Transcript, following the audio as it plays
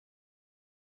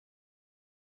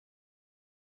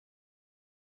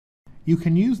You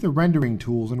can use the rendering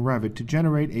tools in Revit to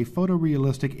generate a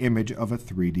photorealistic image of a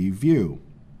 3D view.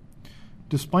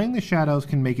 Displaying the shadows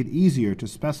can make it easier to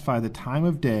specify the time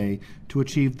of day to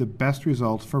achieve the best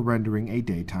results for rendering a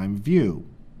daytime view.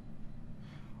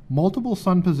 Multiple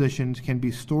sun positions can be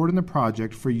stored in the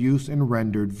project for use in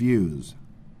rendered views.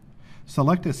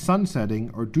 Select a sun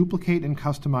setting or duplicate and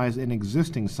customize an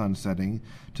existing sun setting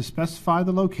to specify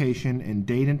the location and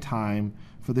date and time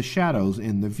for the shadows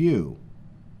in the view.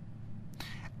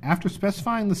 After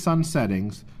specifying the sun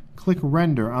settings, click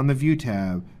Render on the View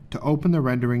tab to open the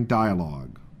rendering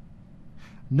dialog.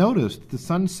 Notice that the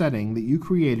sun setting that you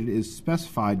created is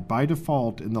specified by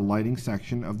default in the lighting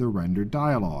section of the Render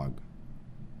dialog.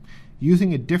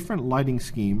 Using a different lighting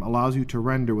scheme allows you to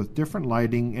render with different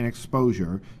lighting and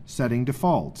exposure setting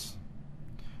defaults.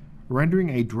 Rendering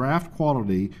a draft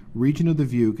quality region of the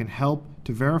view can help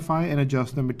to verify and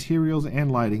adjust the materials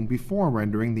and lighting before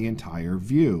rendering the entire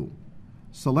view.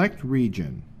 Select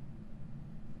Region.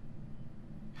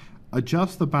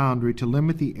 Adjust the boundary to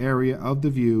limit the area of the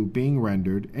view being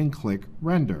rendered and click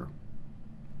Render.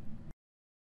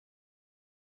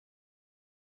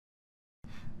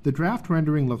 The draft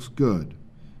rendering looks good,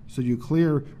 so you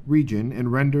clear Region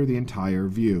and render the entire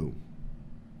view.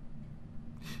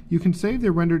 You can save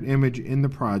the rendered image in the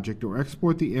project or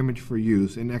export the image for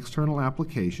use in external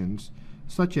applications,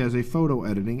 such as a photo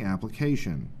editing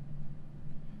application.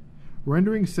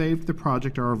 Renderings saved to the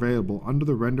project are available under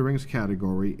the Renderings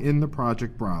category in the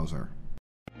project browser.